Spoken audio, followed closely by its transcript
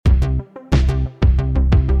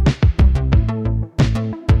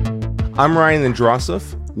I'm Ryan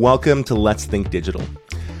Andrasov. Welcome to Let's Think Digital.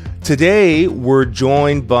 Today, we're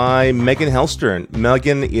joined by Megan Hellstern.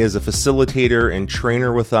 Megan is a facilitator and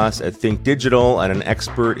trainer with us at Think Digital and an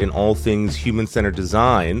expert in all things human-centered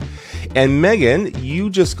design. And Megan,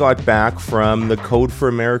 you just got back from the Code for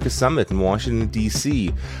America Summit in Washington,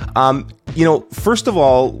 D.C. First of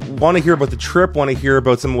all, want to hear about the trip, want to hear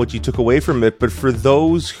about some of what you took away from it. But for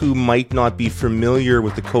those who might not be familiar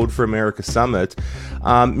with the Code for America Summit,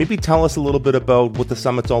 maybe tell us a little bit about what the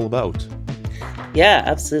summit's all about. Yeah,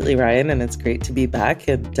 absolutely, Ryan. And it's great to be back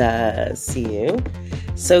and see you.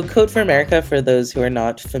 So Code for America, for those who are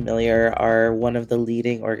not familiar, are one of the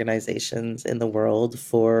leading organizations in the world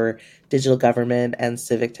for digital government and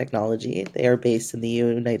civic technology. They are based in the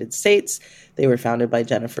United States. They were founded by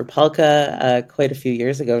Jennifer Palka quite a few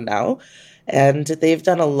years ago now. And they've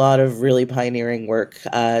done a lot of really pioneering work,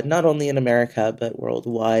 not only in America, but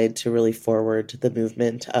worldwide, to really forward the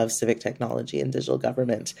movement of civic technology and digital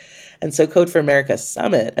government. And so Code for America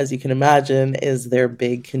Summit, as you can imagine, is their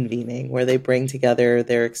big convening where they bring together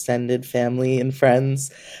their extended family and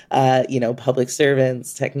friends, public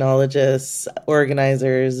servants, technologists,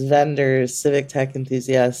 organizers, vendors, civic tech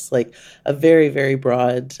enthusiasts, like a very, very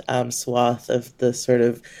broad swath of the sort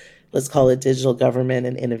of, let's call it, digital government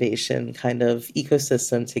and innovation kind of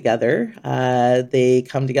ecosystem together. They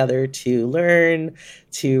come together to learn,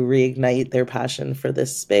 to reignite their passion for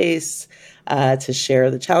this space, to share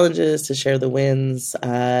the challenges, to share the wins.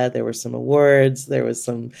 There were some awards, there was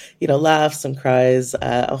some, laughs, some cries,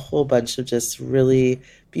 a whole bunch of just really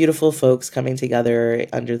beautiful folks coming together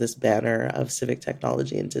under this banner of civic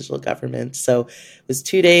technology and digital government. So it was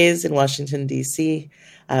 2 days in Washington, D.C.,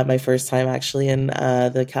 my first time actually in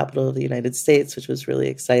the capital of the United States, which was really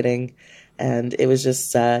exciting. And it was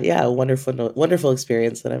just, a wonderful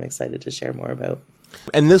experience that I'm excited to share more about.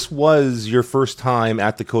 And this was your first time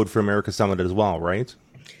at the Code for America Summit as well, right?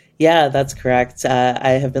 Yeah, that's correct.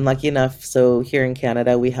 I have been lucky enough. So here in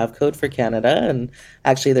Canada, we have Code for Canada. And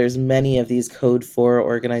actually, there's many of these Code for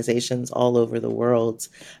organizations all over the world.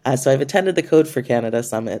 So I've attended the Code for Canada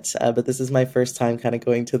Summit, but this is my first time kind of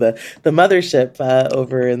going to the mothership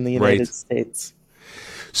over in the United States.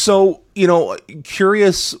 So,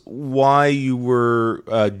 curious why you were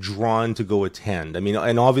drawn to go attend. I mean,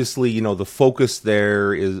 and obviously, the focus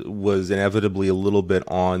there was inevitably a little bit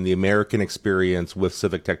on the American experience with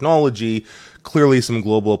civic technology, clearly some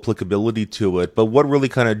global applicability to it. But what really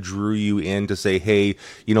kind of drew you in to say, hey,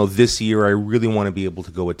 this year I really want to be able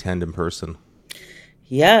to go attend in person?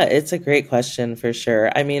 Yeah, it's a great question for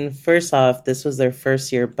sure. I mean, first off, this was their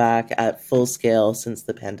first year back at full scale since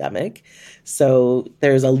the pandemic. So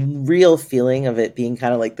there's a real feeling of it being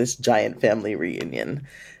kind of like this giant family reunion.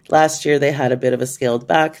 Last year, they had a bit of a scaled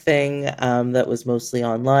back thing that was mostly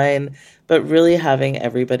online, but really having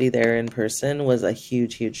everybody there in person was a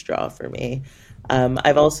huge, huge draw for me.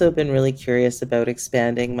 I've also been really curious about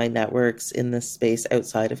expanding my networks in this space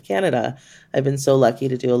outside of Canada. I've been so lucky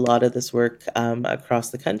to do a lot of this work across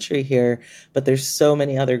the country here, but there's so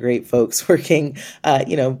many other great folks working,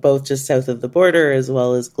 both just south of the border as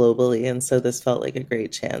well as globally. And so this felt like a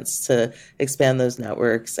great chance to expand those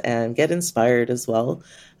networks and get inspired as well.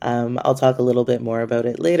 I'll talk a little bit more about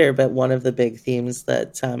it later, but one of the big themes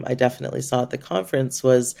that I definitely saw at the conference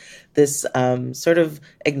was this sort of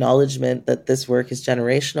acknowledgement that this work is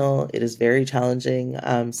generational. It is very challenging.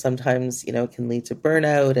 Sometimes, it can lead to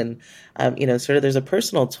burnout and, sort of there's a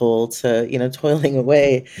personal toll to, toiling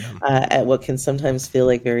away at what can sometimes feel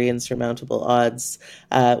like very insurmountable odds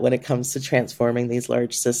when it comes to transforming these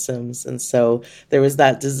large systems. And so there was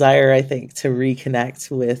that desire, I think, to reconnect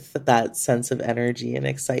with that sense of energy and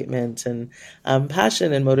excitement and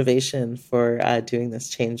passion and motivation for doing this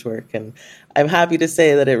change work. And I'm happy to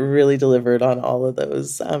say that it really delivered on all of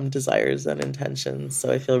those desires and intentions.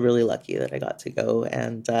 So I feel really lucky that I got to go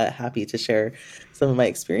and happy to share some of my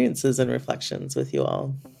experiences and reflections with you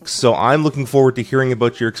all. So I'm looking forward to hearing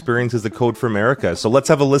about your experiences at Code for America. So let's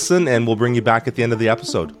have a listen and we'll bring you back at the end of the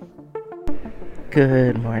episode.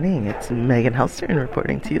 Good morning. It's Megan Hellstern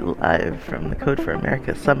reporting to you live from the Code for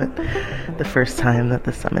America Summit, the first time that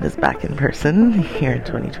the summit is back in person here in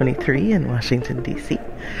 2023 in Washington, D.C.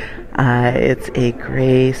 It's a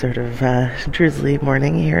gray, sort of drizzly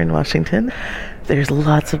morning here in Washington. There's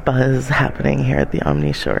lots of buzz happening here at the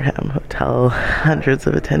Omni Shoreham Hotel. Hundreds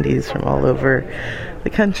of attendees from all over the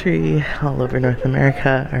country, all over North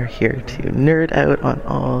America, are here to nerd out on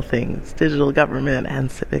all things digital government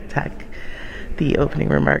and civic tech. the opening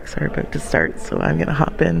remarks are about to start, so I'm going to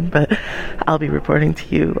hop in, but I'll be reporting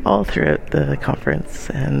to you all throughout the conference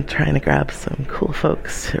and trying to grab some cool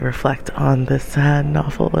folks to reflect on this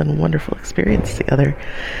novel and wonderful experience together.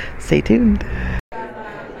 Stay tuned.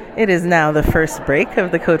 It is now the first break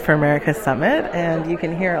of the Code for America Summit, and you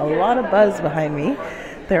can hear a lot of buzz behind me.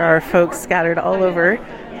 There are folks scattered all over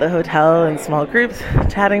the hotel in small groups,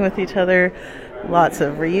 chatting with each other, lots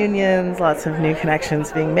of reunions, lots of new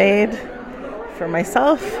connections being made. For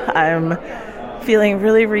myself, I'm feeling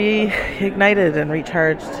really reignited and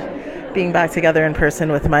recharged being back together in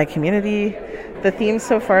person with my community. The themes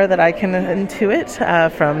so far that I can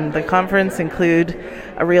intuit from the conference include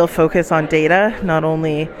a real focus on data, not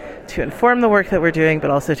only to inform the work that we're doing, but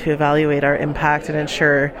also to evaluate our impact and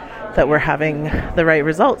ensure that we're having the right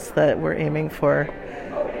results that we're aiming for.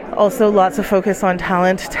 Also, lots of focus on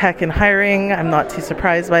talent, tech, and hiring. I'm not too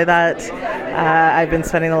surprised by that. I've been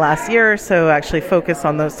spending the last year or so actually focused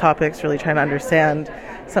on those topics, really trying to understand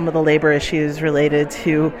some of the labor issues related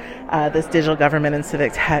to this digital government and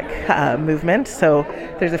civic tech movement. So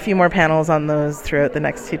there's a few more panels on those throughout the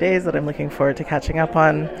next 2 days that I'm looking forward to catching up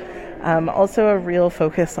on. Also a real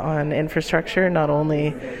focus on infrastructure, not only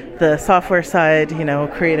the software side,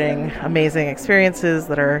 creating amazing experiences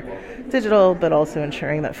that are digital, but also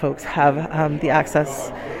ensuring that folks have the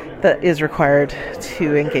access that is required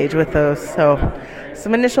to engage with those. So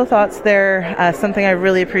some initial thoughts there. Something I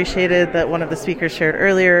really appreciated that one of the speakers shared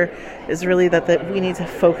earlier is really that we need to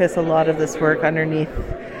focus a lot of this work underneath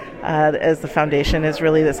as the foundation is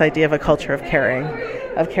really this idea of a culture of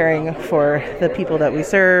caring for the people that we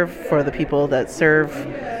serve, for the people that serve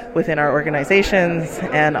within our organizations,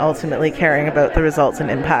 and ultimately caring about the results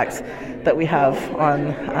and impacts that we have on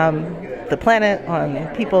the planet, on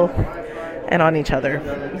people, and on each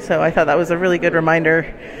other. So I thought that was a really good reminder,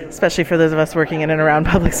 especially for those of us working in and around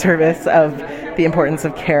public service, of the importance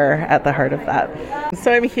of care at the heart of that.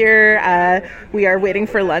 So I'm here. We are waiting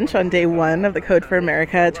for lunch on day one of the Code for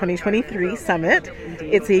America 2023 Summit.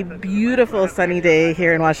 It's a beautiful sunny day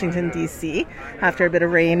here in Washington, D.C. After a bit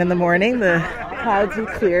of rain in the morning, the clouds have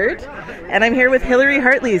cleared. And I'm here with Hillary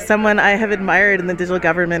Hartley, someone I have admired in the digital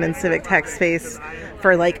government and civic tech space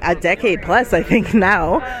for like a decade plus, I think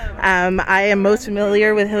now. I am most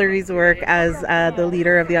familiar with Hillary's work as the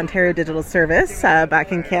leader of the Ontario Digital Service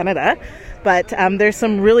back in Canada. But there's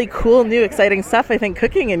some really cool, new, exciting stuff, I think,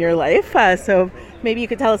 cooking in your life. So maybe you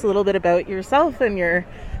could tell us a little bit about yourself and your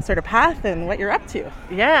sort of path and what you're up to.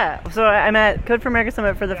 Yeah, so I'm at Code for America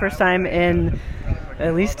Summit for the first time in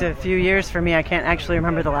at least a few years for me. I can't actually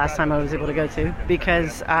remember the last time I was able to go to,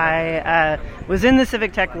 because I was in the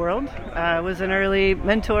civic tech world. Was an early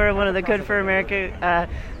mentor of one of the Code for America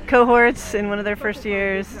cohorts in one of their first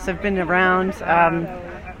years. So I've been around.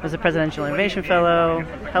 Was a Presidential Innovation Fellow,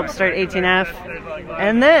 helped start 18F,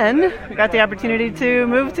 and then got the opportunity to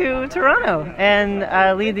move to Toronto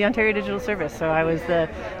and lead the Ontario Digital Service. So I was the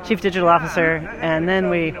Chief Digital Officer, and then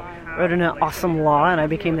we wrote an awesome law, and I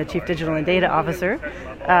became the Chief Digital and Data Officer,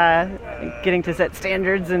 getting to set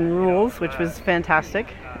standards and rules, which was fantastic.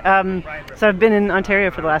 So I've been in Ontario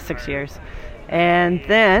for the last 6 years. And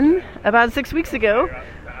then, about 6 weeks ago,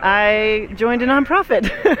 I joined a nonprofit.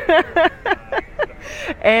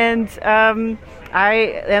 And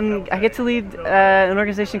I get to lead an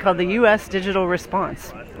organization called the U.S. Digital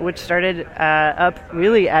Response, which started up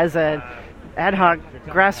really as a ad hoc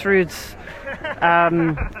grassroots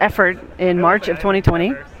effort in March of 2020,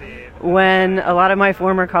 when a lot of my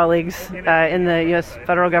former colleagues in the U.S.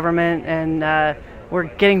 federal government and were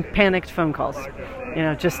getting panicked phone calls.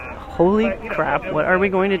 Just holy crap, what are we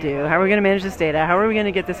going to do? How are we going to manage this data? How are we going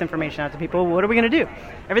to get this information out to people? What are we going to do?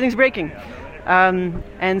 Everything's breaking.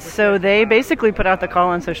 And so they basically put out the call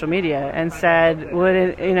on social media and said,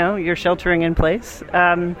 you're sheltering in place.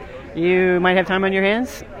 You might have time on your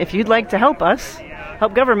hands. If you'd like to help us,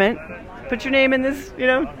 help government, put your name in this,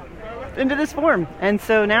 into this form. And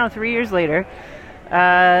so now, 3 years later,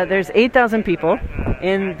 there's 8,000 people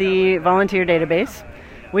in the volunteer database.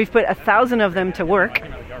 We've put 1,000 of them to work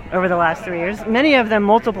over the last 3 years. Many of them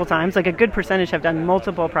multiple times, like a good percentage have done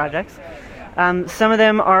multiple projects. Some of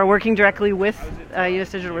them are working directly with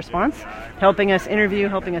U.S. Digital Response, helping us interview,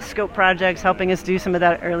 helping us scope projects, helping us do some of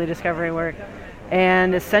that early discovery work.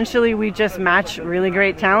 And essentially, we just match really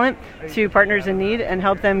great talent to partners in need and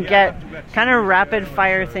help them get kind of rapid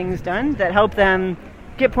fire things done that help them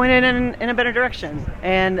get pointed in a better direction.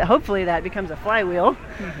 And hopefully that becomes a flywheel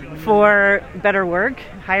for better work,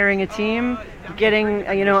 hiring a team, getting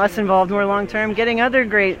us involved more long term, getting other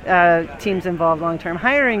great teams involved long term,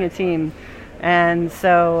 hiring a team. And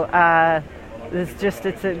so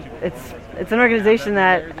it's an organization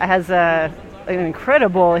that has an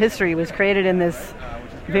incredible history was created in this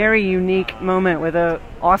very unique moment with an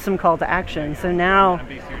awesome call to action. So now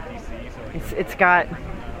it's got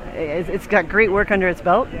great work under its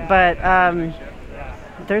belt, but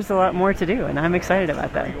there's a lot more to do, and I'm excited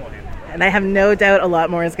about that. And I have no doubt a lot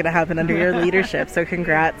more is going to happen under your leadership. So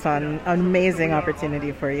congrats on an amazing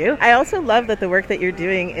opportunity for you. I also love that the work that you're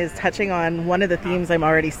doing is touching on one of the themes I'm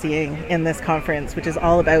already seeing in this conference, which is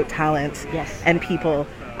all about talent and people.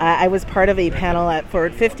 I was part of a panel at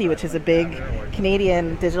Forward 50, which is a big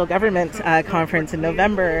Canadian digital government conference in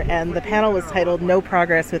November, and the panel was titled No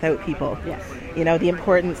Progress Without People. Yes. You know, the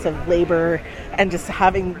importance of labor and just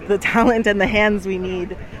having the talent and the hands we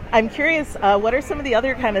need. I'm curious, what are some of the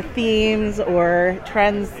other kind of themes or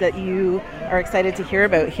trends that you are excited to hear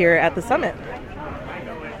about here at the summit?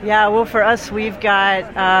 Yeah, well, for us, we've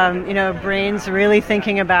got, brains really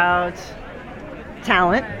thinking about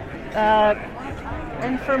talent.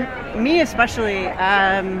 And for me especially,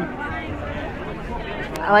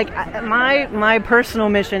 my personal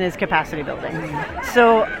mission is capacity building.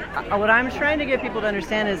 So what I'm trying to get people to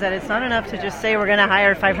understand is that it's not enough to just say we're going to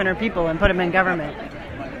hire 500 people and put them in government.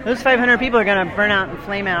 Those 500 people are going to burn out and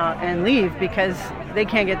flame out and leave because they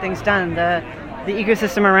can't get things done. The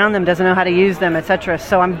ecosystem around them doesn't know how to use them, etc.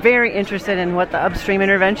 So I'm very interested in what the upstream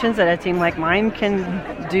interventions that a team like mine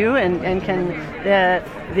can do and can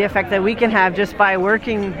the effect that we can have just by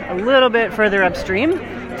working a little bit further upstream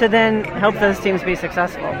to then help those teams be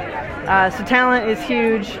successful. So talent is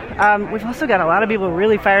huge. We've also got a lot of people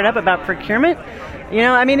really fired up about procurement.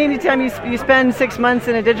 Anytime you spend 6 months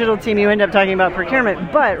in a digital team, you end up talking about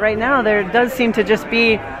procurement. But right now, there does seem to just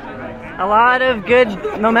be a lot of good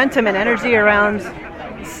momentum and energy around,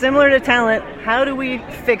 similar to talent, how do we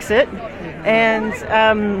fix it? And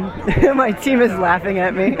my team is laughing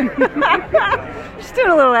at me. Just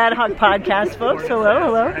doing a little ad hoc podcast, folks.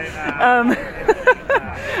 Hello.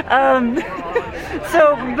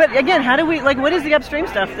 But again, how do we, what is the upstream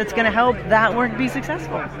stuff that's going to help that work be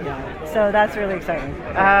successful? So that's really exciting.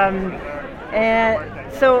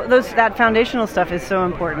 And so that foundational stuff is so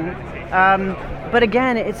important. But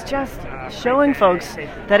again, it's just showing folks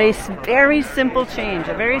that a very simple change,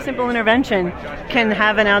 a very simple intervention can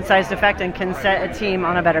have an outsized effect and can set a team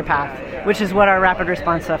on a better path, which is what our rapid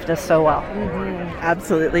response stuff does so well. Mm-hmm.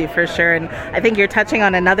 Absolutely, for sure. And I think you're touching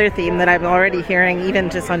on another theme that I'm already hearing even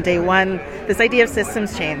just on day one, this idea of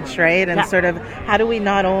systems change, right? And sort of how do we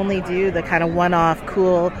not only do the kind of one-off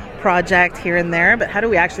cool project here and there, but how do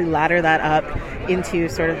we actually ladder that up into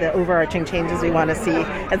sort of the overarching changes we want to see?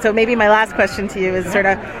 And so maybe my last question to you is sort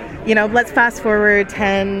of, let's fast forward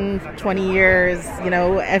 10, 20 years,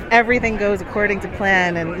 if everything goes according to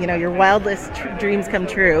plan and, your wildest dreams come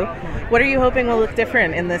true, what are you hoping will look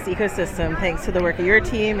different in this ecosystem thanks to the work of your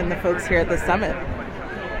team and the folks here at the summit?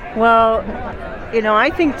 Well, I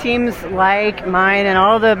think teams like mine and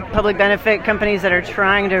all the public benefit companies that are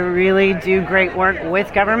trying to really do great work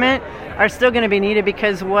with government are still going to be needed,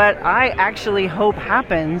 because what I actually hope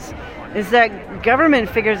happens is that government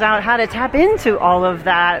figures out how to tap into all of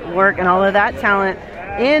that work and all of that talent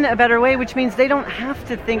in a better way, which means they don't have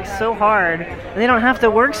to think so hard, they don't have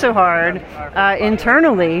to work so hard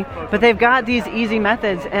internally, but they've got these easy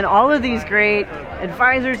methods and all of these great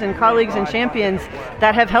advisors and colleagues and champions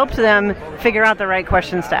that have helped them figure out the right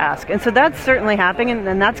questions to ask. And so that's certainly happening,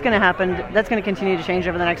 and that's going to happen. That's going to continue to change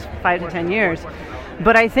over the next 5 to 10 years.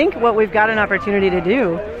 But I think what we've got an opportunity to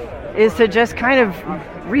do is to just kind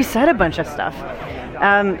of reset a bunch of stuff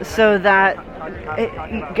so that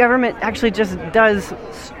government actually just does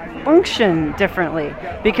function differently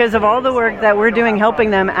because of all the work that we're doing helping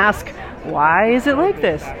them ask, why is it like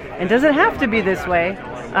this? And does it have to be this way?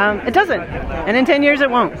 It doesn't. And in 10 years, it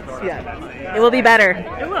won't. Yeah. It will be better.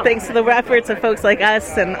 It will. Thanks to the efforts of folks like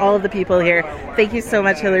us and all of the people here. Thank you so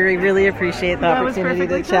much, Hillary. Really appreciate the opportunity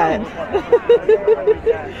to chat.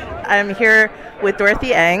 I'm here with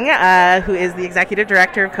Dorothy Eng, who is the Executive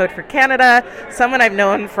Director of Code for Canada, someone I've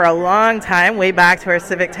known for a long time, way back to our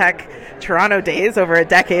Civic Tech Toronto days over a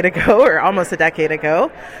decade ago, or almost a decade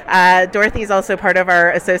ago. Dorothy is also part of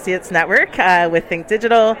our Associates Network with Think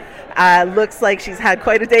Digital. Looks like she's had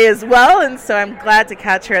quite a day as well, and so I'm glad to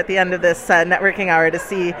catch her at the end of this networking hour to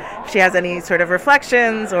see if she has any sort of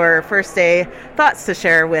reflections or first day thoughts to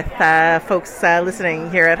share with folks listening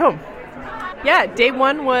here at home. Yeah, day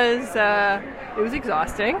one was it was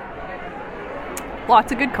exhausting.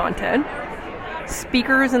 Lots of good content.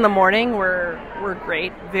 Speakers in the morning were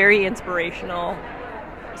great, very inspirational.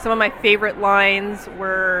 Some of my favorite lines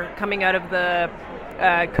were coming out of the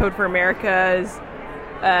Code for America's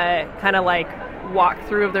kind of like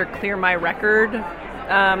walkthrough of their Clear My Record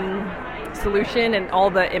solution and all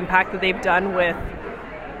the impact that they've done with,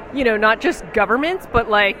 not just governments, but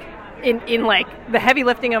like in like the heavy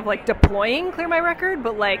lifting of like deploying Clear My Record,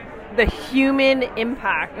 but like the human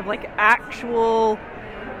impact of like actual,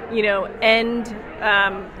 end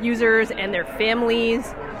users and their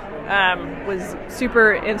families was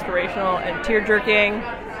super inspirational and tear-jerking.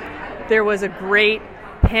 There was a great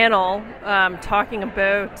panel talking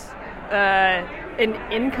about an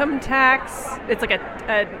income tax. It's like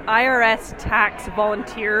an IRS tax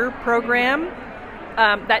volunteer program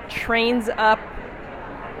that trains up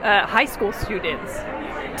high school students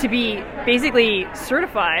to be basically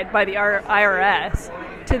certified by the IRS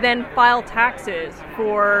to then file taxes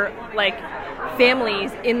for like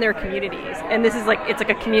families in their communities. And this is like, it's like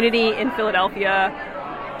a community in Philadelphia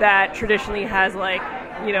that traditionally has like,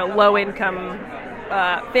 low income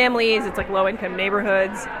families. It's like low income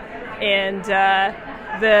neighborhoods. And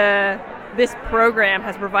this program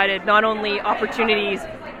has provided not only opportunities,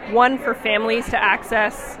 one, for families to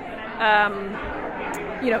access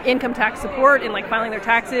income tax support and like filing their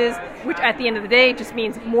taxes, which at the end of the day just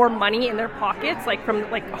means more money in their pockets, like from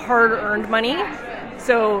like hard-earned money.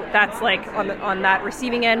 So that's like on that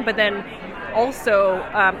receiving end, but then also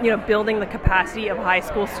building the capacity of high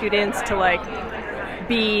school students to like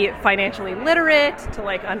be financially literate, to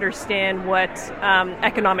like understand what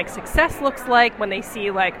economic success looks like when they see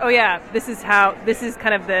like, oh yeah, this is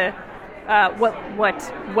kind of the what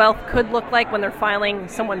wealth could look like when they're filing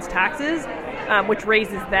someone's taxes, which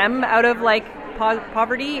raises them out of like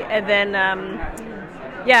poverty, and then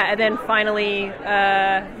finally,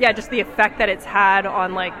 just the effect that it's had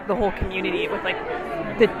on like the whole community with like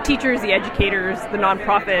the teachers, the educators, the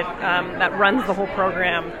nonprofit that runs the whole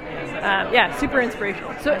program. Super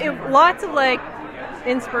inspirational. So lots of like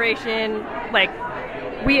inspiration. Like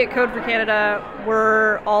we at Code for Canada,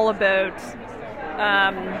 we're all about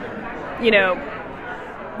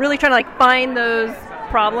really trying to like find those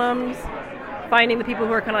problems, finding the people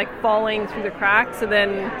who are kind of like falling through the cracks, and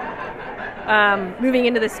then moving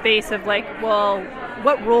into the space of like, well,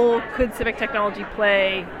 what role could civic technology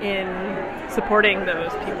play in supporting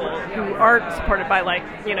those people who aren't supported by like,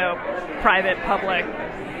 private, public,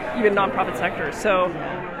 even nonprofit sectors. So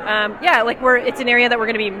it's an area that we're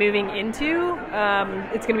going to be moving into.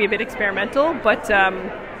 It's going to be a bit experimental, but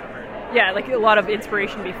like a lot of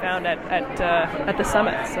inspiration to be found at the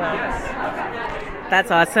summit. So that's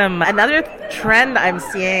awesome. Another trend I'm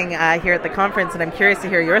seeing here at the conference, and I'm curious to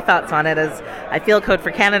hear your thoughts on it, as I feel Code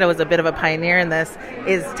for Canada was a bit of a pioneer in this,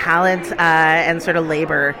 is talent and sort of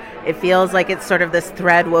labor. It feels like it's sort of this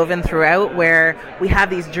thread woven throughout, where we have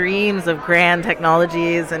these dreams of grand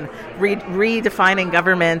technologies and redefining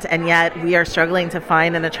government, and yet we are struggling to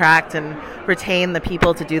find and attract and retain the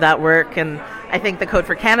people to do that work. And I think the Code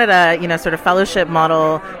for Canada, sort of fellowship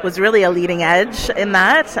model was really a leading edge in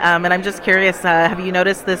that. And I'm just curious, have you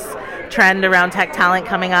noticed this trend around tech talent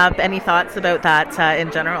coming up? Any thoughts about that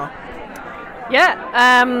in general?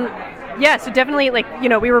 So definitely,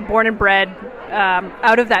 we were born and bred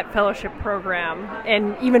out of that fellowship program.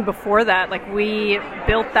 And even before that, we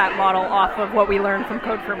built that model off of what we learned from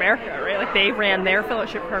Code for America, right? Like, they ran their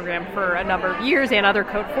fellowship program for a number of years, and other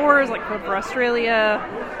Code 4s, like Code for Australia.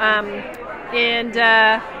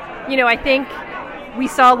 I think we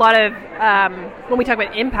saw a lot of, when we talk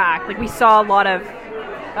about impact, we saw a lot of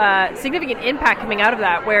significant impact coming out of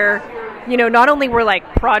that, where, not only were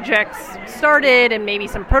projects started and maybe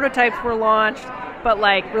some prototypes were launched, but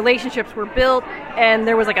relationships were built, and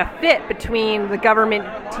there was a fit between the government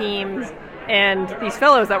teams and these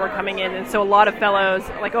fellows that were coming in. And so a lot of fellows,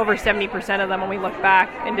 over 70% of them, when we look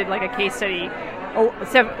back and did a case study,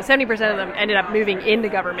 70% of them ended up moving into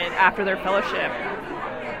government after their fellowship.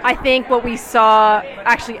 I think what we saw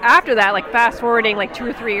actually after that, fast forwarding 2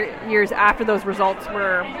 or 3 years after those results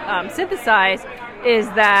were synthesized, is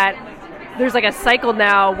that there's a cycle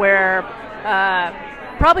now where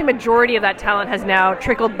probably majority of that talent has now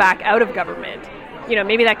trickled back out of government.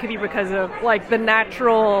 Maybe that could be because of the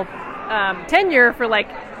natural tenure for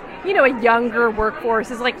a younger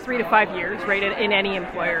workforce is 3 to 5 years, right, in any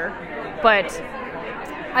employer. But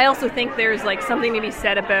I also think there's something to be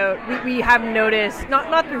said about, we have noticed,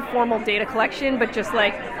 not through formal data collection, but just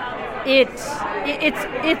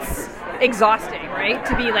it's exhausting, right,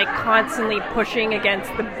 to be constantly pushing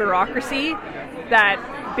against the bureaucracy that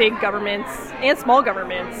big governments and small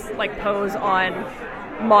governments pose on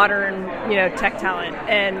modern tech talent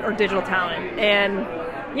or digital talent. And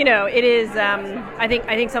it is I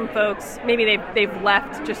think some folks, maybe they've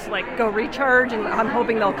left just go recharge, and I'm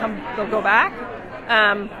hoping they'll go back.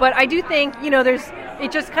 But I do think,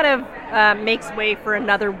 it just kind of makes way for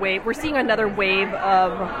another wave. We're seeing another wave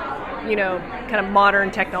of kind of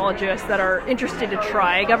modern technologists that are interested to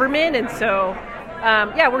try government. And so,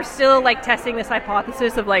 we're still like testing this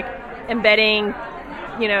hypothesis of like embedding,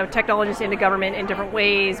 technologists into government in different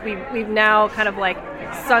ways. We've now kind of like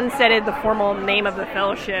sunsetted the formal name of the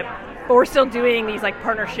fellowship, but we're still doing these like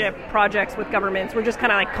partnership projects with governments. We're just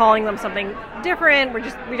kind of like calling them something different.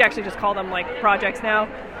 We actually just call them like projects now.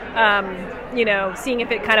 Seeing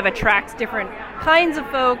if it kind of attracts different kinds of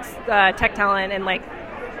folks, tech talent, and like,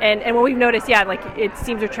 and what we've noticed, like it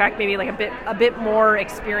seems to attract maybe like a bit more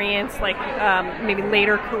experience, like maybe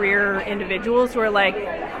later career individuals who are like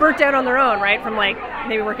burnt out on their own, right? From like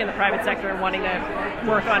maybe working in the private sector and wanting to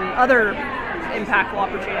work on other impactful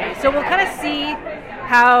opportunities. So we'll kind of see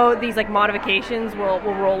how these like modifications will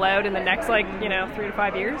roll out in the next 3 to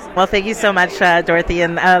 5 years. Well, thank you so much, Dorothy,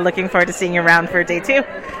 and looking forward to seeing you around for day 2.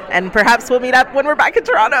 And perhaps we'll meet up when we're back in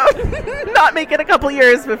Toronto. Not make it a couple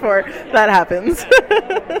years before that happens.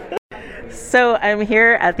 So I'm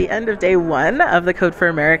here at the end of day 1 of the Code for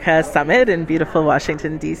America Summit in beautiful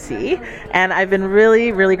Washington, D.C. And I've been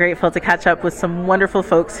really, really grateful to catch up with some wonderful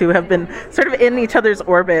folks who have been sort of in each other's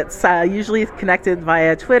orbits, usually connected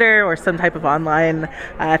via Twitter or some type of online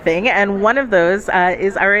thing. And one of those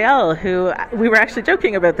is Ariel, who we were actually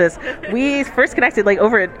joking about this. We first connected like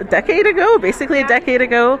over a decade ago, basically a decade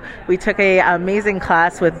ago. We took a amazing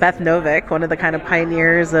class with Beth Novick, one of the kind of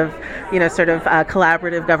pioneers of, sort of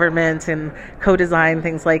collaborative government and co-design,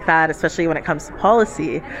 things like that, especially when it comes to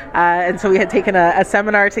policy. And so we had taken a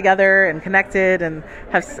seminar together and connected, and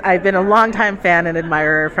I've been a long-time fan and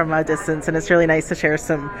admirer from a distance, and it's really nice to share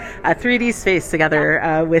some 3D space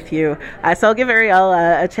together with you. So I'll give Ariel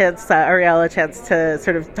a chance to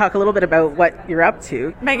sort of talk a little bit about what you're up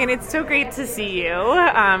to. Megan, it's so great to see you.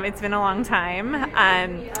 It's been a long time.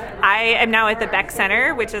 I am now at the Beck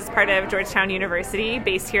Center, which is part of Georgetown University,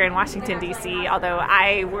 based here in Washington, D.C., although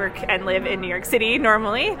I work and live in New York City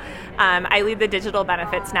normally. I lead the Digital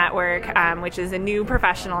Benefits Network, which is a new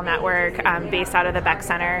professional network based out of the Beck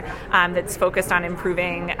Center that's focused on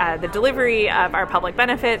improving the delivery of our public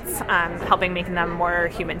benefits, helping make them more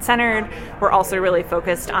human-centered. We're also really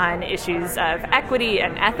focused on issues of equity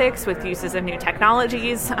and ethics with uses of new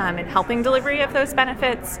technologies and helping delivery of those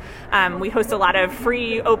benefits. We host a lot of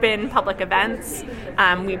free, open public events.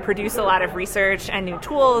 We produce a lot of research and new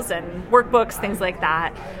tools and workbooks, things like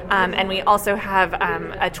that. And we also have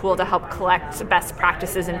a tool to help collect best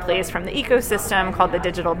practices in place from the ecosystem called the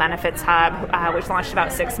Digital Benefits Hub, which launched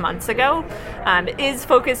about 6 months ago. It is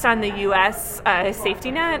focused on the U.S.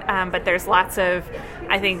 Safety net, but there's lots of,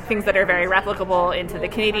 I think, things that are very replicable into the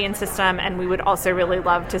Canadian system, and we would also really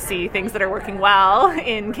love to see things that are working well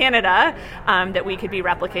in Canada that we could be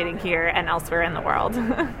replicating here and elsewhere in the world.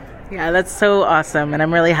 Yeah, that's so awesome. And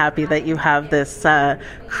I'm really happy that you have this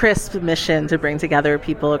crisp mission to bring together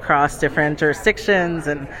people across different jurisdictions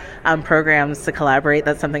and programs to collaborate.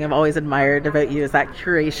 That's something I've always admired about you, is that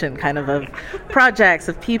curation kind of projects,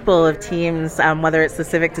 of people, of teams, whether it's the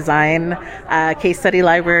civic design case study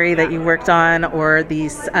library that you worked on, or the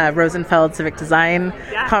Rosenfeld Civic Design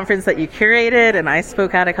Conference that you curated and I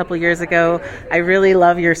spoke at a couple years ago. I really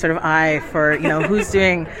love your sort of eye for, who's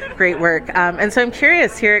doing great work. And so I'm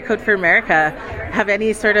curious, here at Code for America, have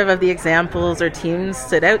any sort of the examples or teams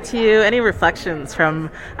stood out to you? Any reflections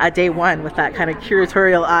from day 1 with that kind of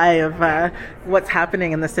curatorial eye of what's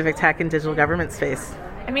happening in the civic tech and digital government space?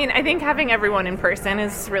 I mean, I think having everyone in person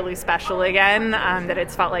is really special again, that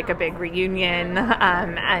it's felt like a big reunion.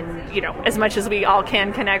 And, as much as we all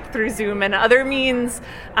can connect through Zoom and other means,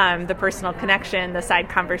 the personal connection, the side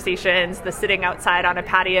conversations, the sitting outside on a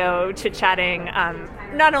patio, chit-chatting,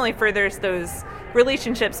 not only furthers those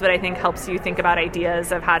relationships, but I think helps you think about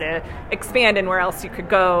ideas of how to expand and where else you could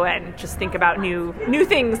go, and just think about new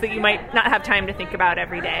things that you might not have time to think about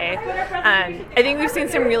every day. I think we've seen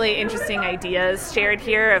some really interesting ideas shared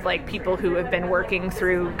here of like people who have been working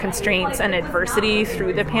through constraints and adversity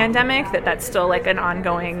through the pandemic, that's still like an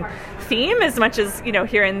ongoing theme, as much as,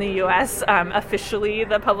 here in the US, officially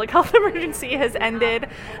the public health emergency has ended.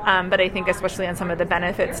 But I think especially on some of the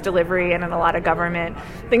benefits delivery and in a lot of government,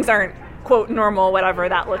 things aren't quote normal, whatever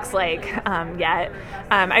that looks like yet.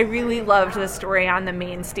 I really loved the story on the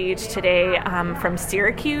main stage today from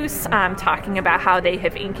Syracuse, talking about how they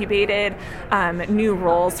have incubated new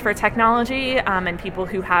roles for technology and people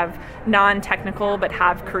who have non-technical but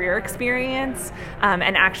have career experience.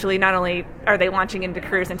 And actually, not only are they launching into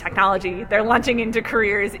careers in technology, they're launching into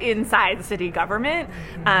careers inside city government.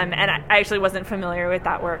 And I actually wasn't familiar with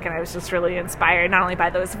that work, and I was just really inspired not only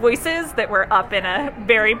by those voices that were up in a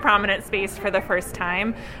very prominent space for the first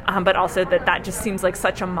time, but also that just seems like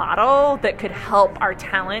such a model that could help our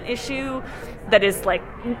talent issue. That is like,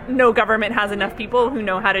 no government has enough people who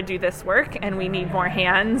know how to do this work, and we need more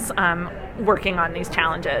hands working on these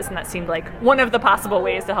challenges. And that seemed like one of the possible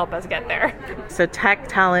ways to help us get there. So tech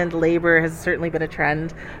talent, labor has certainly been a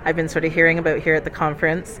trend I've been sort of hearing about here at the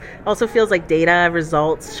conference. Also feels like data,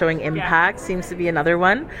 results, showing impact seems to be another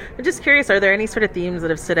one. I'm just curious, are there any sort of themes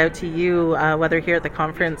that have stood out to you, whether here at the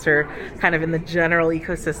conference or kind of in the general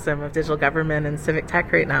ecosystem of digital government and civic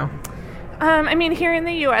tech right now? Here in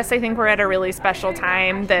the U.S., I think we're at a really special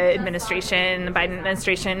time. The Biden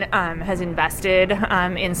administration, has invested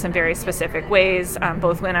in some very specific ways,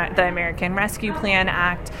 both in the American Rescue Plan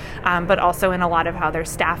Act, but also in a lot of how they're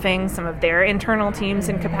staffing some of their internal teams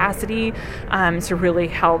and capacity to really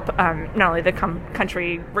help not only the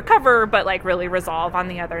country recover, but like really resolve on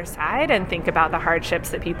the other side and think about the hardships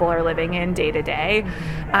that people are living in day to day.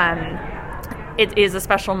 It is a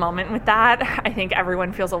special moment with that. I think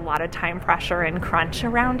everyone feels a lot of time pressure and crunch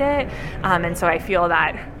around it. And so I feel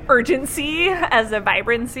that urgency as a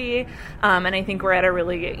vibrancy. And I think we're at a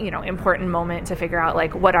really, important moment to figure out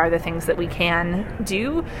like what are the things that we can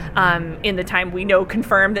do in the time we know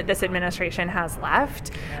confirmed that this administration has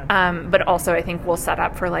left. But also I think we'll set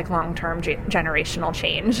up for like long-term generational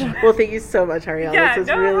change. Well, thank you so much, Arielle. Yeah, this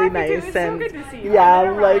was really nice. It's so good to see you. Yeah,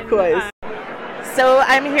 likewise. So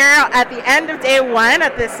I'm here at the end of day one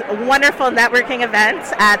at this wonderful networking event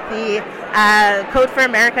at the Code for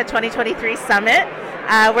America 2023 Summit.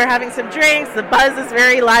 We're having some drinks. The buzz is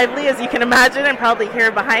very lively, as you can imagine, and probably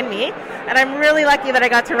hear behind me. And I'm really lucky that I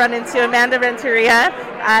got to run into Amanda Renteria,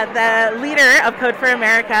 the leader of Code for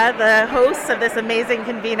America, the host of this amazing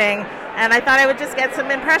convening. And I thought I would just get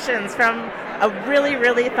some impressions from a really,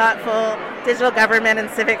 really thoughtful digital government and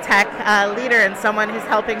civic tech leader and someone who's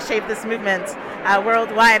helping shape this movement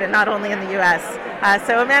worldwide and not only in the U.S.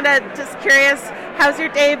 So Amanda, just curious, how's your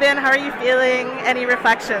day been? How are you feeling? Any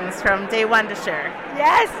reflections from day one to share?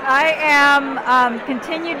 Yes, I am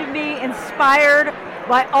continue to be inspired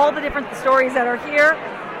by all the different stories that are here.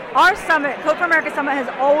 Our summit, Code for America Summit, has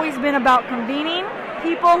always been about convening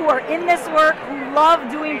people who are in this work, who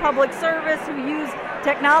love doing public service, who use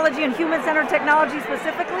technology and human-centered technology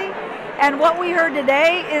specifically. And what we heard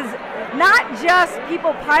today is not just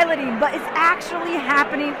people piloting, but it's actually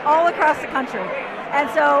happening all across the country. And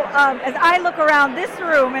so as I look around this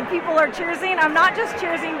room and people are cheersing, I'm not just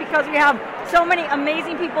cheersing because we have so many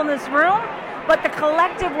amazing people in this room, but the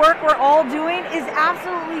collective work we're all doing is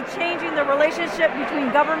absolutely changing the relationship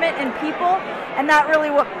between government and people, and that really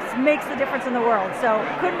what makes the difference in the world. So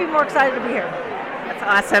couldn't be more excited to be here. That's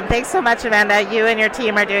awesome. Thanks so much, Amanda. You and your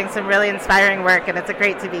team are doing some really inspiring work, and it's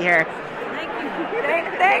great to be here. Thank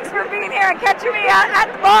you. Thanks for being here and catching me at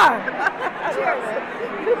the bar. Cheers.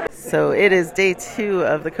 So it is day 2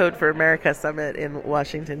 of the Code for America Summit in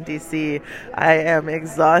Washington, D.C. I am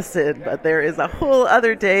exhausted, but there is a whole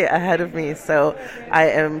other day ahead of me. So I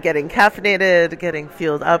am getting caffeinated, getting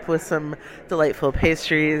fueled up with some delightful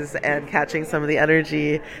pastries, and catching some of the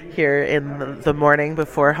energy here in the morning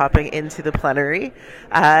before hopping into the plenary.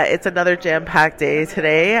 It's another jam-packed day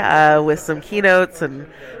today with some keynotes and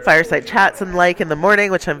fireside chats and like in the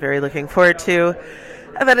morning, which I'm very looking forward to.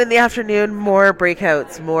 And then in the afternoon, more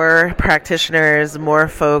breakouts, more practitioners, more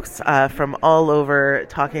folks from all over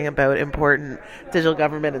talking about important digital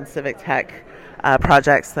government and civic tech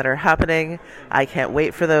projects that are happening. I can't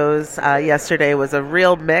wait for those. Yesterday was a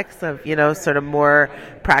real mix of, sort of more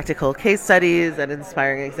practical case studies and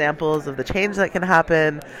inspiring examples of the change that can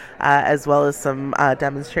happen, as well as some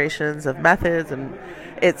demonstrations of methods. And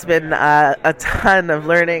it's been a ton of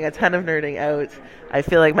learning, a ton of nerding out. I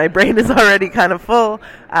feel like my brain is already kind of full,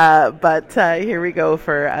 but here we go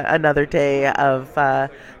for another day of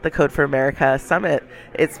the Code for America Summit.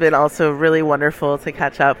 It's been also really wonderful to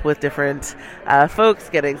catch up with different folks,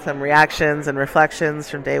 getting some reactions and reflections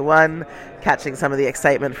from day 1, catching some of the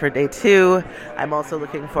excitement for day 2. I'm also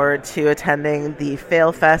looking forward to attending the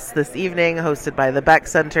Fail Fest this evening, hosted by the Beck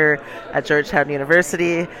Center at Georgetown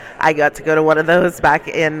University. I got to go to one of those back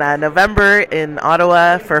in November in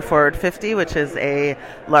Ottawa for Forward 50, which is a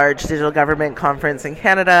large digital government conference in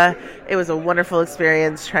Canada. It was a wonderful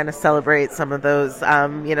experience trying to celebrate some of those,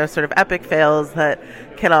 sort of epic fails that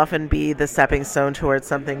can often be the stepping stone towards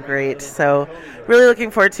something great. So really looking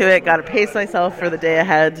forward to it. Got to pace myself for the day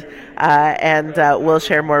ahead, and we'll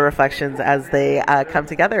share more reflections as they come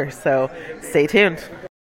together. So stay tuned.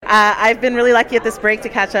 I've been really lucky at this break to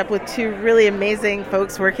catch up with two really amazing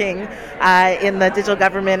folks working in the digital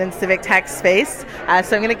government and civic tech space.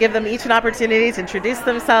 So I'm going to give them each an opportunity to introduce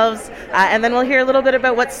themselves, and then we'll hear a little bit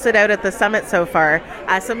about what stood out at the summit so far.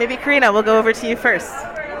 So maybe Karina, we'll go over to you first.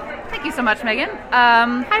 Thank you so much, Megan.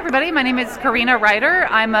 Hi, everybody. My name is Karina Ryder.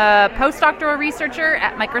 I'm a postdoctoral researcher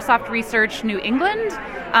at Microsoft Research New England.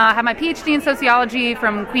 I have my PhD in sociology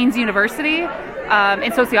from Queen's University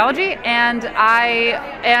in sociology, and I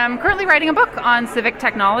am currently writing a book on civic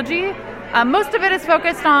technology. Most of it is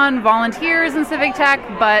focused on volunteers in civic tech,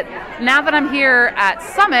 but now that I'm here at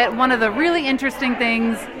Summit, one of the really interesting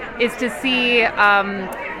things is to see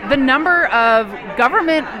the number of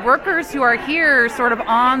government workers who are here sort of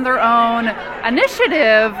on their own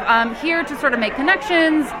initiative, here to sort of make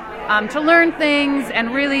connections, to learn things,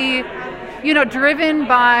 and really, driven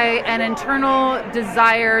by an internal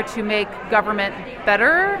desire to make government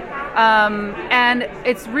better. And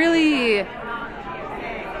it's really,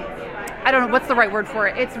 I don't know what's the right word for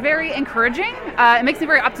it. It's very encouraging. It makes me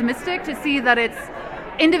very optimistic to see that it's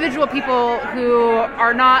individual people who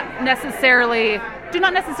are do not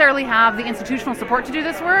necessarily have the institutional support to do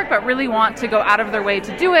this work, but really want to go out of their way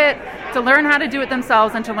to do it, to learn how to do it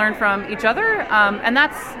themselves, and to learn from each other. And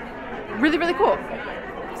that's really, really cool.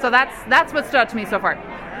 So that's what stood out to me so far.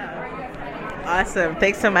 Awesome.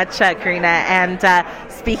 Thanks so much, Karina. And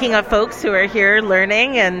speaking of folks who are here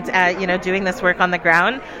learning and, doing this work on the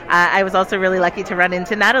ground, I was also really lucky to run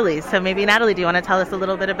into Natalie. So maybe, Natalie, do you want to tell us a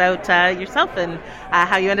little bit about yourself and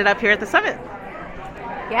how you ended up here at the summit?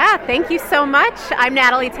 Yeah, thank you so much. I'm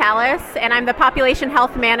Natalie Tallis, and I'm the Population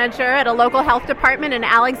Health Manager at a local health department in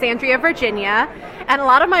Alexandria, Virginia. And a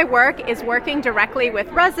lot of my work is working directly with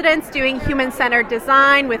residents, doing human-centered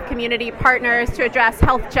design with community partners to address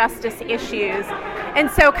health justice issues. And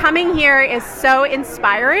so coming here is so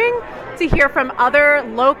inspiring to hear from other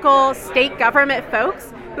local state government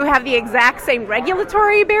folks who have the exact same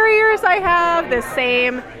regulatory barriers I have, the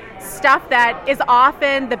same stuff that is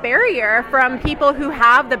often the barrier from people who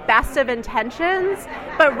have the best of intentions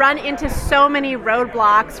but run into so many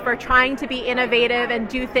roadblocks for trying to be innovative and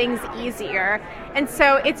do things easier. And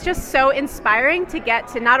so it's just so inspiring to get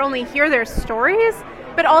to not only hear their stories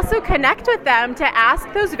but also connect with them to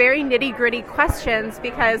ask those very nitty-gritty questions,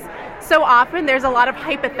 because so often there's a lot of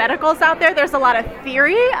hypotheticals out there. There's a lot of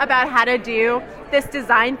theory about how to do this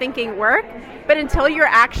design thinking work, but until you're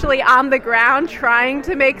actually on the ground trying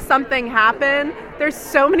to make something happen, there's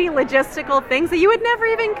so many logistical things that you would never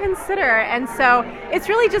even consider. And so it's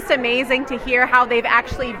really just amazing to hear how they've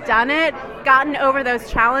actually done it, gotten over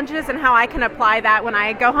those challenges, and how I can apply that when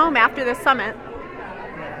I go home after this summit.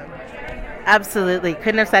 Absolutely.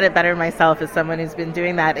 Couldn't have said it better myself as someone who's been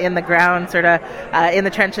doing that in the ground, sort of in the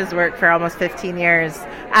trenches work for almost 15 years.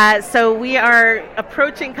 So we are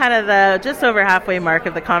approaching kind of the just over halfway mark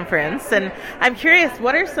of the conference. And I'm curious,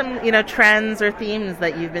 what are some, trends or themes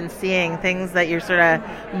that you've been seeing, things that you're sort of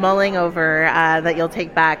mulling over that you'll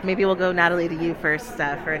take back? Maybe we'll go, Natalie, to you first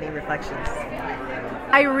for any reflections.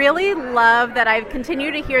 I really love that I've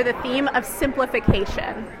continued to hear the theme of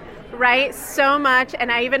simplification. Right? So much,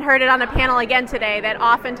 and I even heard it on a panel again today, that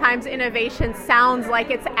oftentimes innovation sounds like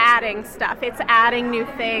it's adding stuff, it's adding new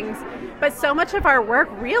things, but so much of our work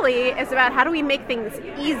really is about how do we make things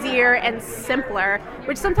easier and simpler,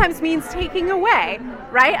 which sometimes means taking away,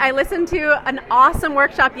 right? I listened to an awesome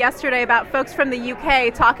workshop yesterday about folks from the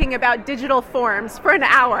UK talking about digital forms for an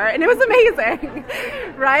hour, and it was amazing,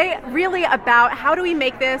 right? Really about how do we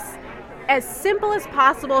make this as simple as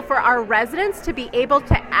possible for our residents to be able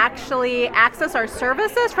to actually access our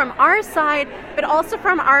services from our side, but also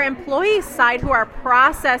from our employees' side who are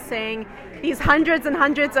processing these hundreds and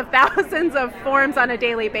hundreds of thousands of forms on a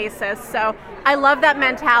daily basis. So I love that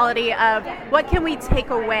mentality of what can we take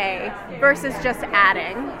away versus just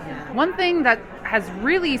adding. One thing that has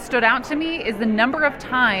really stood out to me is the number of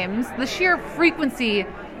times, the sheer frequency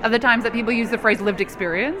of the times that people use the phrase lived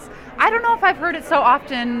experience. I don't know if I've heard it so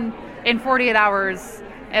often in 48 hours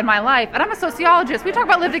in my life. And I'm a sociologist. We talk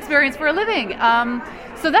about lived experience for a living.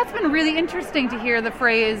 So that's been really interesting to hear the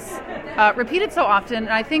phrase repeated so often. And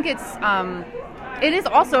I think it is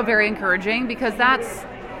also very encouraging because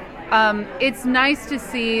it's nice to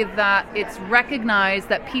see that it's recognized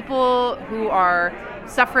that people who are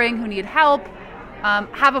suffering, who need help,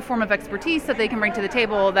 have a form of expertise that they can bring to the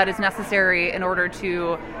table that is necessary in order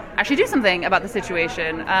to actually do something about the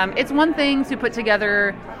situation. It's one thing to put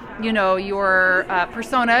together your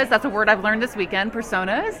personas. That's a word I've learned this weekend,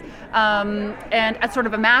 personas, and sort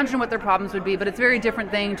of imagine what their problems would be. But it's a very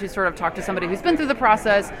different thing to sort of talk to somebody who's been through the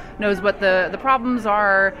process, knows what the problems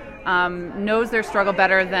are, knows their struggle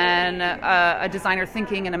better than a designer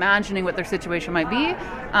thinking and imagining what their situation might be.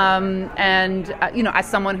 As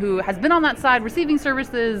someone who has been on that side receiving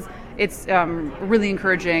services, it's really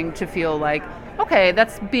encouraging to feel like, okay,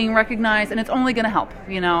 that's being recognized, and it's only going to help.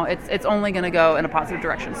 It's only going to go in a positive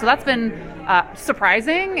direction. So that's been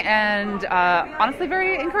surprising and honestly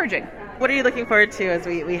very encouraging. What are you looking forward to as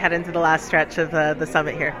we head into the last stretch of the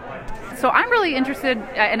summit here? So I'm really interested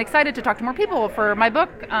and excited to talk to more people for my book.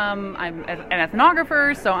 I'm an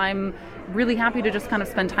ethnographer, so I'm really happy to just kind of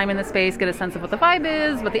spend time in the space, get a sense of what the vibe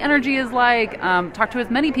is, what the energy is like, talk to as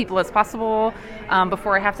many people as possible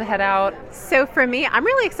before I have to head out. So for me, I'm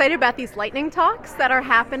really excited about these lightning talks that are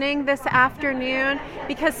happening this afternoon,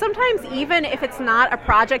 because sometimes even if it's not a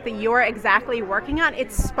project that you're exactly working on,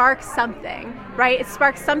 it sparks something, right? It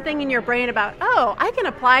sparks something in your brain about, oh, I can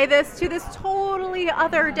apply this to this totally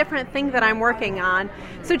other different thing that I'm working on.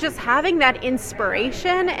 So just having that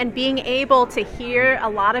inspiration and being able to hear a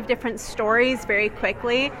lot of different stories very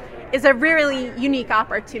quickly is a really unique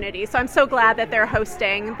opportunity. So I'm so glad that they're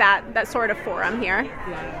hosting that sort of forum here.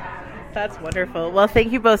 That's wonderful. Well,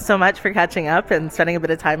 thank you both so much for catching up and spending a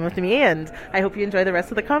bit of time with me, and I hope you enjoy the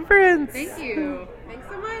rest of the conference. Thank you. Thanks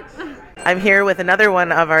so much. I'm here with another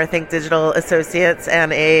one of our Think Digital associates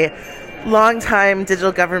and a longtime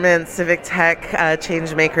digital government civic tech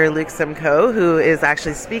change maker, Luke Simcoe, who is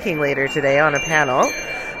actually speaking later today on a panel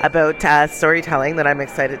about storytelling that I'm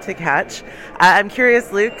excited to catch. I'm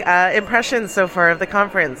curious, Luke, impressions so far of the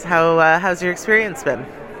conference. How's your experience been?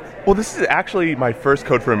 Well, this is actually my first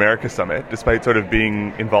Code for America Summit, despite sort of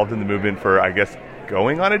being involved in the movement for, I guess,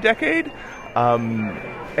 going on a decade.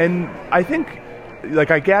 And I think,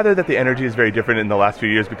 I gather that the energy is very different in the last few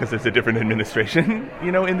years because there's a different administration,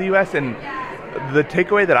 in the U.S. And the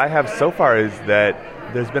takeaway that I have so far is that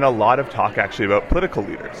there's been a lot of talk actually about political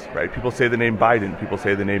leaders, right? People say the name Biden, people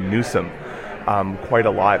say the name Newsom quite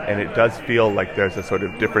a lot, and it does feel like there's a sort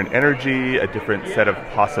of different energy, a different set of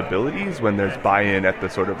possibilities when there's buy-in at the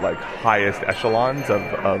sort of highest echelons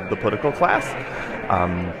of the political class.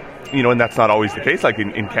 And that's not always the case. Like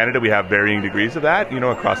in Canada, we have varying degrees of that,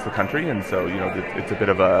 across the country. And so, it's a bit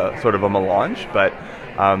of a sort of a melange, but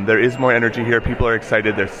there is more energy here. People are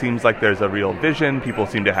excited. There seems like there's a real vision. People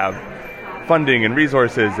seem to have funding and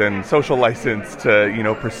resources and social license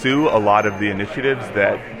to, pursue a lot of the initiatives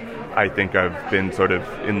that I think have been sort of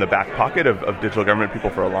in the back pocket of digital government people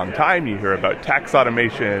for a long time. You hear about tax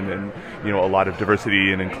automation and, a lot of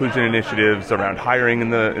diversity and inclusion initiatives around hiring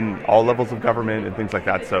in all levels of government and things like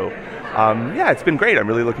that. So, it's been great. I'm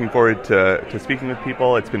really looking forward to speaking with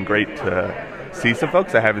people. It's been great to see some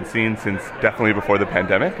folks I haven't seen since definitely before the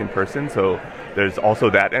pandemic in person. So there's also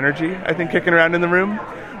that energy, I think, kicking around in the room.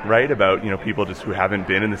 Right, about people just who haven't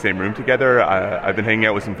been in the same room together. I've been hanging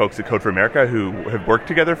out with some folks at Code for America who have worked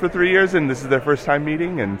together for 3 years, and this is their first time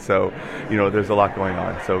meeting, and so there's a lot going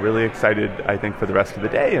on. So really excited, I think, for the rest of the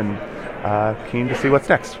day, and keen to see what's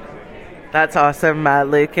next. That's awesome,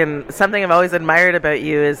 Luke. And something I've always admired about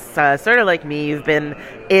you is sort of like me. You've been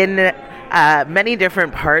in many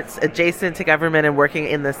different parts adjacent to government and working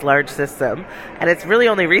in this large system. And it's really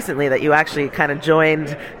only recently that you actually kind of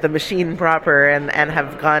joined the machine proper and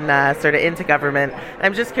have gone sort of into government. And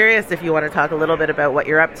I'm just curious if you want to talk a little bit about what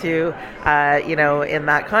you're up to, in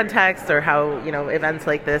that context, or how, events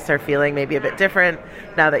like this are feeling maybe a bit different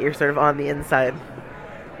now that you're sort of on the inside.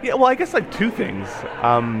 Yeah, well, I guess two things.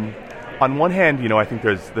 On one hand, I think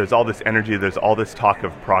there's all this energy, there's all this talk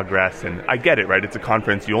of progress, and I get it, right? It's a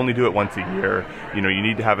conference, you only do it once a year, you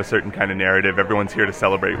need to have a certain kind of narrative, everyone's here to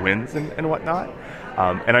celebrate wins and whatnot,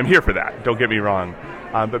 and I'm here for that, don't get me wrong.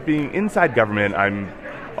 But being inside government, I'm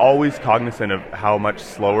always cognizant of how much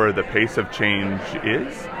slower the pace of change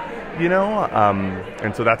is,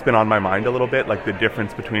 and so that's been on my mind a little bit, like the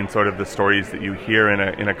difference between sort of the stories that you hear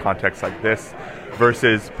in a context like this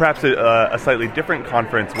versus perhaps a slightly different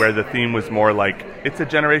conference where the theme was more like it's a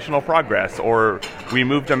generational progress, or we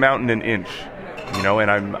moved a mountain an inch,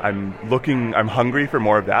 and I'm hungry for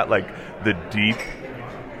more of that, like the deep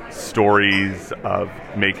stories of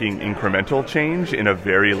making incremental change in a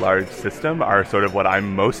very large system are sort of what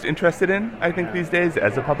I'm most interested in, I think, these days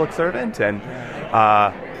as a public servant. And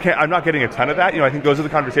I'm not getting a ton of that. I think those are the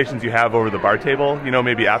conversations you have over the bar table,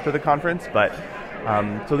 maybe after the conference. But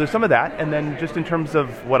so there's some of that. And then just in terms of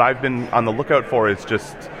what I've been on the lookout for is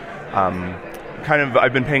just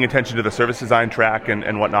I've been paying attention to the service design track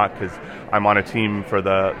and whatnot, because I'm on a team for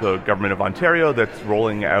the Government of Ontario that's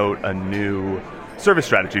rolling out a new service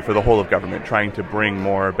strategy for the whole of government, trying to bring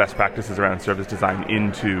more best practices around service design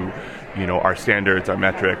into our standards, our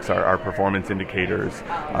metrics, our performance indicators,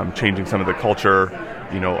 changing some of the culture,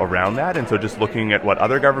 around that. And so just looking at what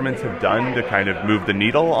other governments have done to kind of move the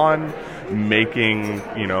needle on making,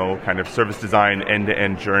 kind of service design,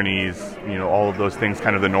 end-to-end journeys, all of those things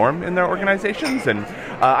kind of the norm in their organizations. And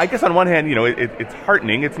I guess on one hand, it's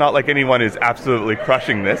heartening. It's not like anyone is absolutely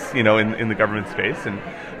crushing this, in the government space.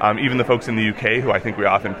 And even the folks in the UK, who I think we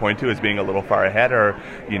often point to as being a little far ahead, are,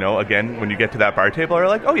 again, when you get to that bar table, are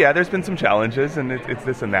like, oh yeah, there's been some challenges and it's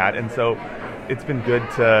this and that. And so it's been good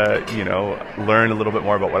to, learn a little bit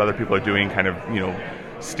more about what other people are doing, kind of,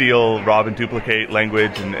 steal, rob, and duplicate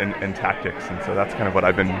language and tactics. And so that's kind of what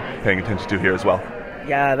I've been paying attention to here as well.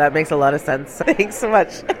 Yeah, that makes a lot of sense. Thanks so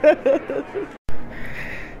much.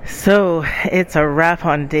 So it's a wrap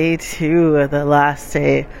on day 2, the last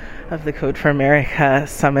day of the Code for America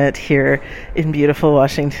Summit here in beautiful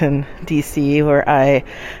Washington, D.C., where I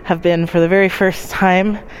have been for the very first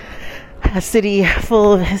time. A city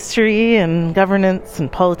full of history and governance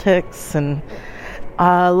and politics and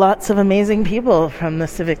lots of amazing people from the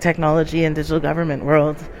civic technology and digital government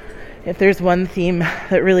world. If there's one theme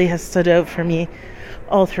that really has stood out for me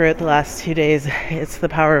all throughout the last 2 days, it's the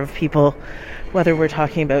power of people, whether we're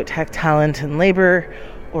talking about tech talent and labor,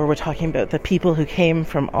 or we're talking about the people who came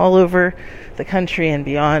from all over the country and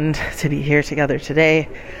beyond to be here together today,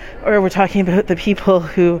 or we're talking about the people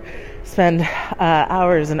who spend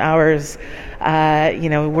hours and hours,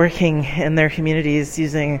 working in their communities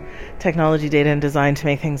using technology, data, and design to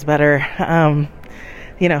make things better.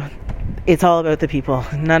 It's all about the people.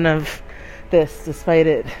 None of this, despite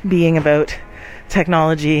it being about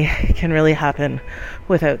technology, can really happen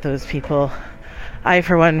without those people. I,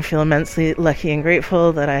 for one, feel immensely lucky and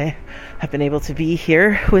grateful that I have been able to be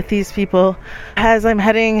here with these people. As I'm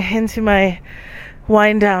heading into my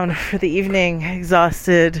wind down for the evening,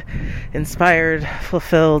 exhausted, inspired,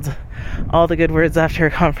 fulfilled, all the good words after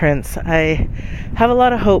a conference, I have a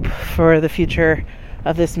lot of hope for the future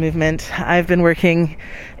of this movement. I've been working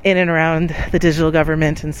in and around the digital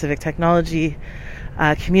government and civic technology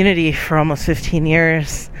community for almost 15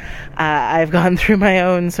 years. I've gone through my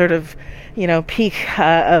own sort of peak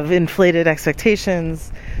of inflated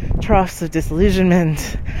expectations, troughs of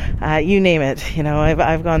disillusionment, you name it.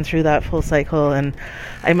 I've gone through that full cycle, and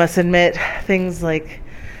I must admit, things like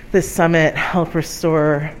this summit help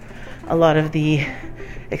restore a lot of the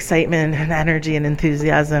excitement and energy and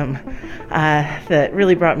enthusiasm that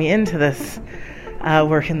really brought me into this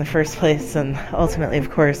work in the first place, and ultimately, of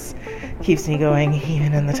course, keeps me going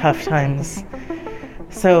even in the tough times.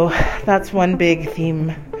 So that's one big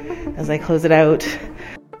theme as I close it out.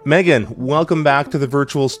 Megan, welcome back to the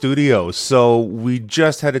virtual studio. So we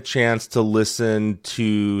just had a chance to listen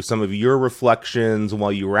to some of your reflections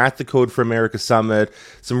while you were at the Code for America Summit,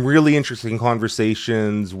 some really interesting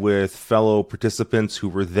conversations with fellow participants who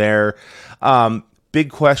were there.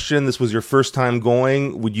 Big question, this was your first time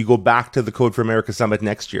going. Would you go back to the Code for America Summit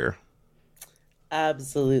next year?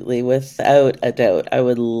 Absolutely, without a doubt. I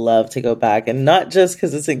would love to go back, and not just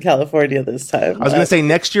because it's in California this time. I was going to say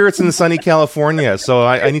next year it's in sunny California, so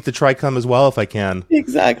I need to try come as well if I can.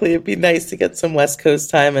 Exactly. It'd be nice to get some West Coast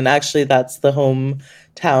time, and actually that's the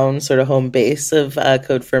hometown, sort of home base of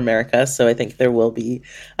Code for America, so I think there will be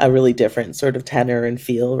a really different sort of tenor and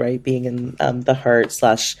feel, right, being in the heart /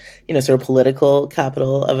 sort of political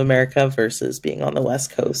capital of America versus being on the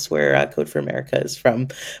West Coast where Code for America is from.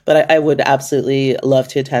 But I would absolutely love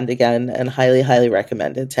to attend again, and highly, highly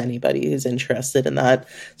recommend it to anybody who's interested in that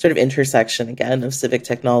sort of intersection, again, of civic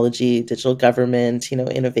technology, digital government,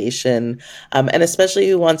 innovation, and especially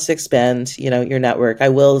who wants to expand, your network. I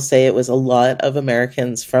will say it was a lot of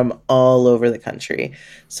Americans from all over the country.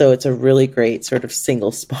 So it's a really great sort of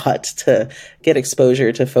single spot to get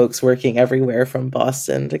exposure to folks working everywhere from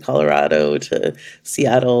Boston to Colorado to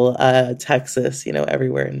Seattle, Texas,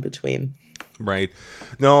 everywhere in between. Right.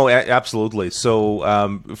 No, absolutely.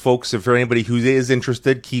 So, folks, if for anybody who is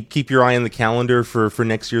interested, keep your eye on the calendar for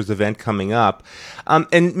next year's event coming up.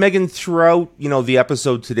 And Megan, throughout, the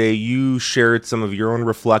episode today, you shared some of your own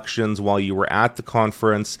reflections while you were at the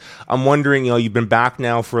conference. I'm wondering, you've been back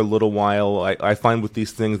now for a little while. I find with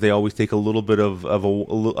these things, they always take a little bit of a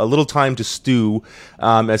little time to stew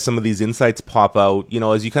as some of these insights pop out.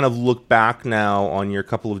 As you kind of look back now on your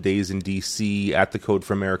couple of days in DC at the Code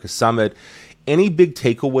for America Summit, any big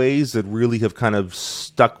takeaways that really have kind of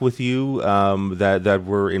stuck with you that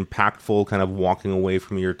were impactful kind of walking away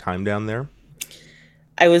from your time down there?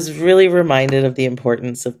 I was really reminded of the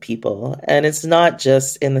importance of people. And it's not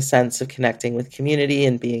just in the sense of connecting with community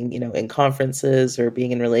and being, in conferences or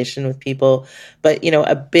being in relation with people, but,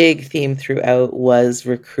 a big theme throughout was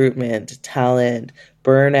recruitment, talent,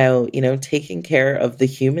 burnout, taking care of the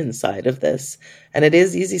human side of this. And it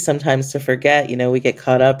is easy sometimes to forget, we get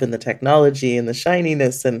caught up in the technology and the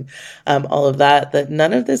shininess and all of that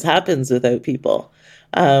none of this happens without people.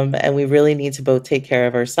 And we really need to both take care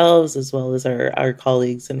of ourselves as well as our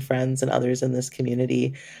colleagues and friends and others in this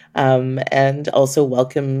community, and also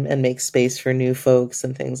welcome and make space for new folks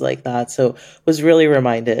and things like that. So was really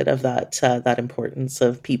reminded of that importance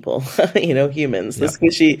of people, humans, the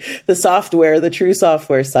squishy, the software, the true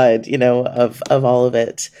software side, of all of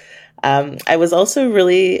it. I was also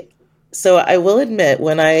so I will admit,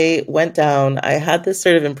 when I went down, I had this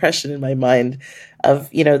sort of impression in my mind of,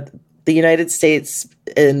 the United States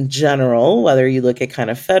in general, whether you look at kind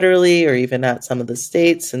of federally or even at some of the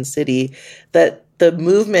states and city, that the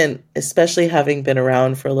movement, especially having been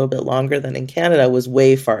around for a little bit longer than in Canada, was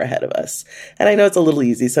way far ahead of us. And I know it's a little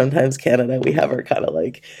easy sometimes, Canada, we have our kind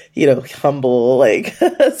of humble,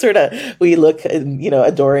 sort of, we look,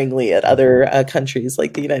 adoringly at other countries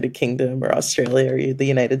like the United Kingdom or Australia or the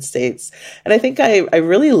United States. And I think I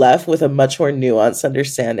really left with a much more nuanced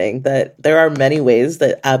understanding that there are many ways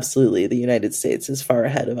that absolutely the United States is far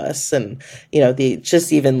ahead of us. And,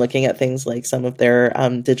 just even looking at things like some of their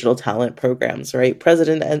digital talent programs, right?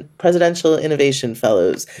 Presidential Innovation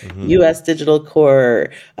Fellows, U.S. Digital Core,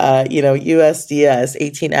 USDS,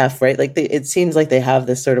 18F, right? It seems like they have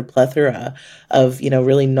this sort of plethora of,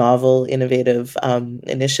 really novel, innovative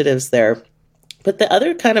initiatives there. But the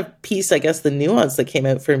other kind of piece, I guess, the nuance that came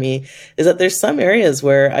out for me is that there's some areas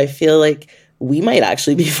where I feel like we might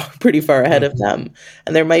actually be pretty far ahead of them.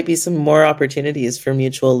 And there might be some more opportunities for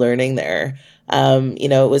mutual learning there.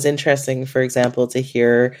 It was interesting, for example, to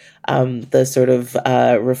hear the sort of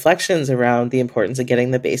reflections around the importance of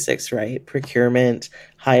getting the basics right, procurement,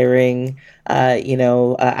 hiring,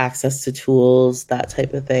 access to tools, that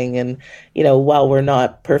type of thing. And, while we're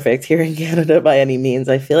not perfect here in Canada by any means,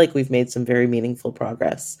 I feel like we've made some very meaningful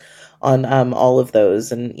progress on all of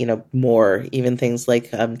those and, more, even things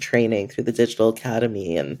like training through the Digital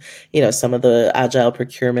Academy and, some of the agile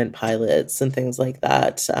procurement pilots and things like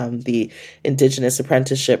that. The Indigenous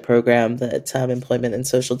apprenticeship program that Employment and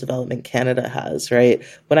Social Development Canada has, right?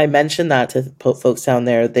 When I mentioned that to folks down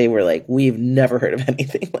there, they were like, we've never heard of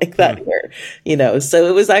anything like that here, So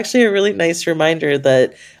it was actually a really nice reminder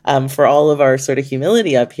that for all of our sort of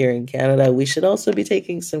humility up here in Canada, we should also be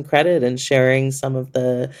taking some credit and sharing some of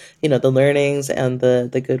the, the learnings and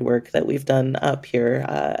the good work that we've done up here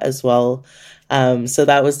as well. So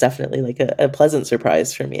that was definitely a pleasant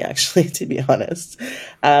surprise for me, actually, to be honest.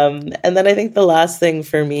 And then I think the last thing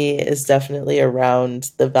for me is definitely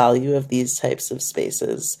around the value of these types of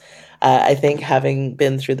spaces. I think having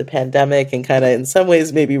been through the pandemic and kind of in some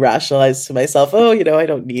ways maybe rationalized to myself, I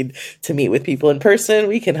don't need to meet with people in person.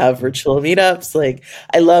 We can have virtual meetups.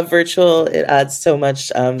 I love virtual. It adds so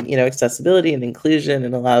much, accessibility and inclusion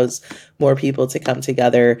and allows more people to come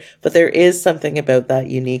together. But there is something about that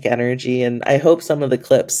unique energy. And I hope some of the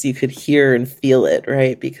clips you could hear and feel it,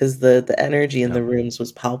 right? Because the energy in the rooms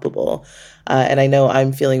was palpable. And I know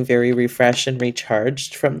I'm feeling very refreshed and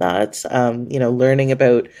recharged from that, learning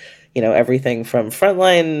about everything from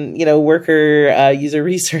frontline, worker user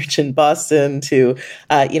research in Boston to,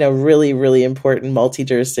 really, really important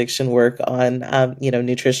multi-jurisdiction work on,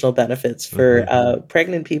 nutritional benefits for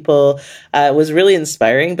pregnant people was really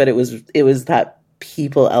inspiring, but it was that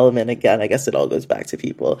people element again. I guess it all goes back to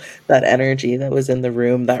people, that energy that was in the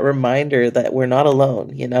room, that reminder that we're not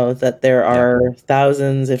alone, that there are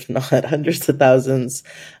thousands, if not hundreds of thousands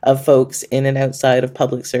of folks in and outside of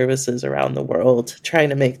public services around the world trying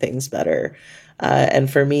to make things better.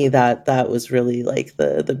 And for me, that was really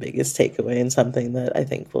the biggest takeaway and something that I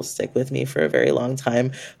think will stick with me for a very long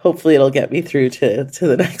time. Hopefully it'll get me through to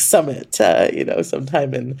the next summit,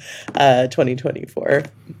 sometime in 2024.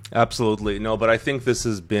 Absolutely. No, but I think this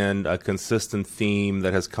has been a consistent theme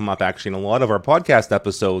that has come up actually in a lot of our podcast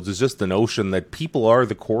episodes, is just the notion that people are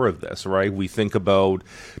the core of this, right? We think about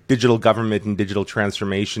digital government and digital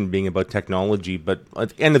transformation being about technology, but at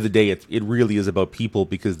the end of the day, it really is about people,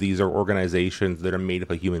 because these are organizations organizations that are made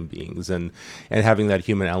up of human beings, and having that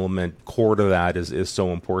human element core to that is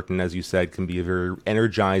so important. As you said, can be a very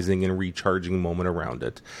energizing and recharging moment around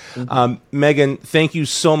it. Megan, thank you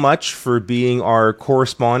so much for being our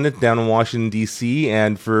correspondent down in Washington, D.C.,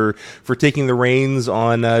 and for taking the reins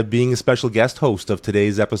on being a special guest host of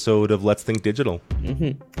today's episode of Let's Think Digital.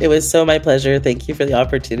 It was so my pleasure. Thank you for the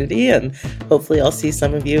opportunity, and hopefully I'll see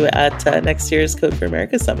some of you at next year's Code for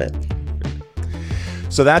America Summit.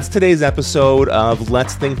 So that's today's episode of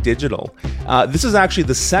Let's Think Digital. This is actually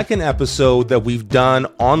the second episode that we've done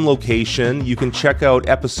on location. You can check out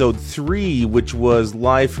episode 3, which was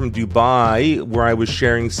live from Dubai, where I was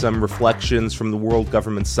sharing some reflections from the World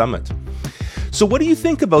Government Summit. So what do you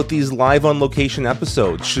think about these live on location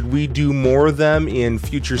episodes? Should we do more of them in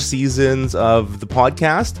future seasons of the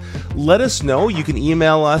podcast? Let us know. You can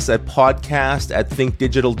email us at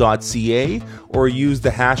podcast@thinkdigital.ca or use the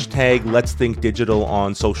hashtag Let's Think Digital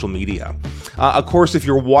on social media. Of course, if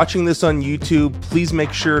you're watching this on YouTube, please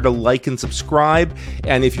make sure to like and subscribe.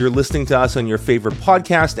 And if you're listening to us on your favorite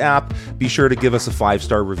podcast app, be sure to give us a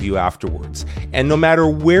 5-star review afterwards. And no matter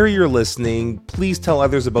where you're listening, please tell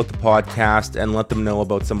others about the podcast and let them know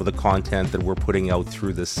about some of the content that we're putting out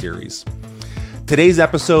through this series. Today's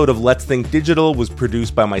episode of Let's Think Digital was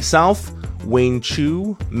produced by myself, Wayne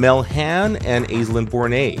Chu, Mel Han, and Aislinn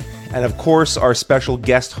Bournet. And of course, our special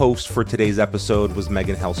guest host for today's episode was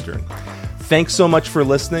Megan Helstern. Thanks so much for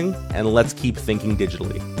listening, and let's keep thinking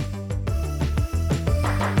digitally.